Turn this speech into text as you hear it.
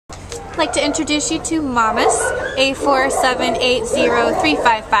like to introduce you to Mommas,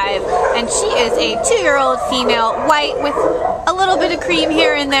 A4780355, and she is a 2-year-old female, white with a little bit of cream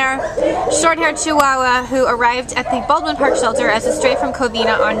here and there, short-haired Chihuahua who arrived at the Baldwin Park shelter as a stray from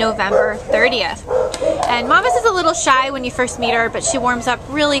Covina on November 30th. And Mommas is a little shy when you first meet her, but she warms up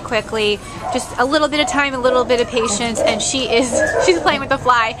really quickly. Just a little bit of time, a little bit of patience, and she's playing with the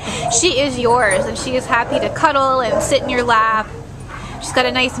fly. She is yours, and she is happy to cuddle and sit in your lap. She's got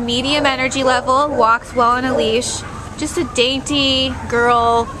a nice medium energy level, walks well on a leash, just a dainty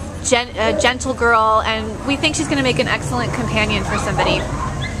girl, gentle girl, and we think she's going to make an excellent companion for somebody.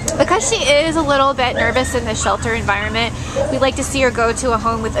 Because she is a little bit nervous in the shelter environment, we like to see her go to a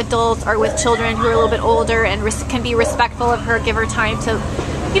home with adults or with children who are a little bit older and can be respectful of her, give her time to,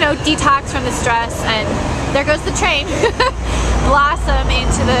 you know, detox from the stress, and there goes the train. Blossom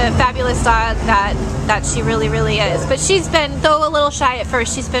into the fabulous dog that she really is. But she's been, though a little shy at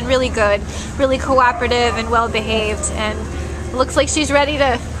first, she's been really good, really cooperative and well behaved, and looks like she's ready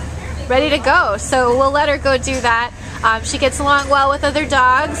to go. So we'll let her go do that. She gets along well with other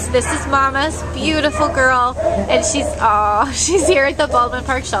dogs. This is Mommas, beautiful girl, and she's here at the Baldwin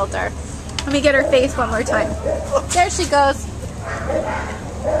Park shelter. Let me get her face one more time. There she goes.